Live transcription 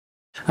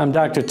I'm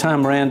Dr.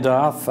 Tom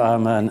Randolph.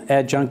 I'm an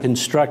adjunct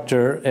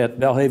instructor at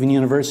Belhaven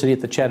University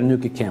at the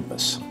Chattanooga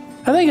campus.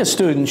 I think a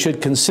student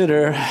should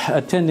consider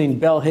attending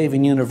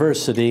Belhaven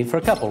University for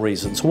a couple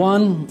reasons.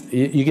 One,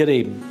 you get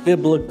a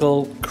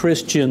biblical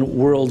Christian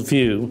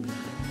worldview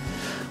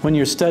when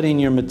you're studying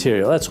your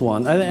material. That's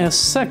one. A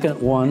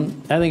second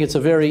one, I think it's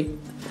a very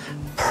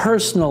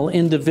personal,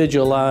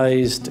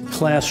 individualized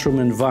classroom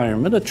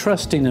environment, a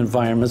trusting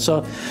environment.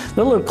 So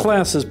the little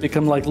classes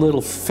become like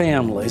little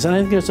families. And I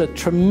think there's a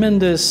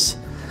tremendous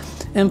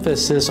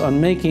emphasis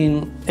on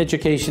making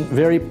education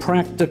very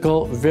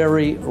practical,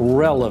 very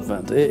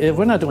relevant. If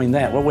we're not doing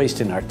that, we're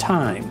wasting our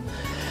time.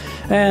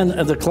 And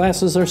the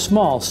classes are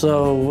small,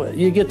 so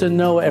you get to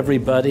know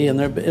everybody, and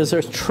there is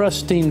a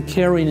trusting,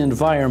 caring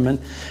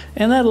environment,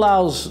 and that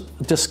allows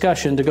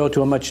discussion to go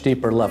to a much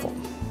deeper level.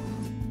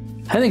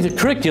 I think the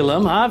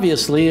curriculum,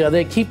 obviously,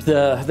 they keep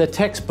the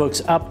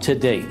textbooks up to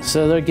date,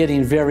 so they're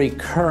getting very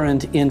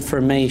current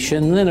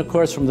information. And then, of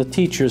course, from the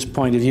teacher's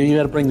point of view, you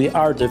got to bring the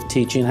art of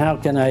teaching. How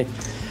can I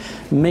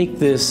make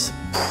this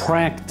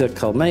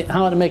practical?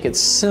 How to make it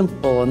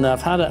simple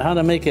enough? How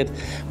to make it,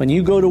 when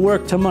you go to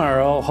work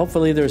tomorrow,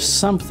 hopefully there's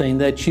something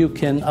that you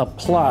can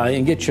apply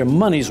and get your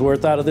money's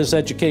worth out of this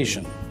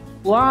education.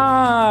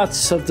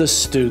 Lots of the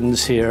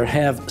students here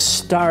have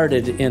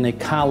started in a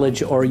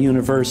college or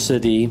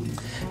university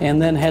and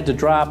then had to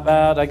drop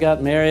out. I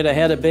got married, I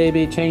had a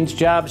baby, changed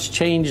jobs,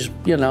 changed,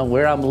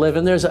 where I'm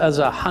living. There's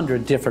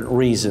 100 different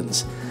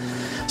reasons.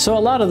 So a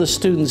lot of the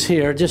students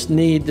here just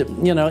need,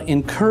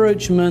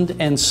 encouragement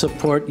and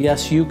support.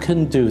 Yes, you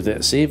can do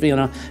this,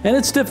 and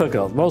it's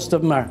difficult. Most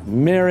of them are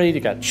married,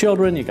 you got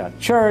children, you got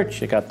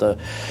church, you got the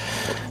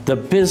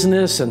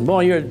business, and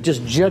boy, you're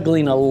just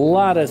juggling a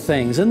lot of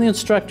things. And the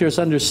instructors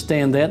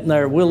understand that, and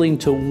they're willing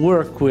to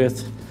work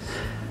with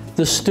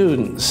the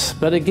students.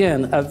 But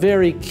again, a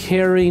very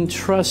caring,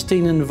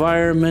 trusting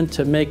environment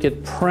to make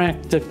it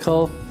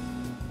practical.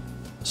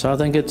 So I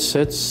think it's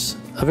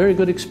a very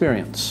good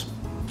experience.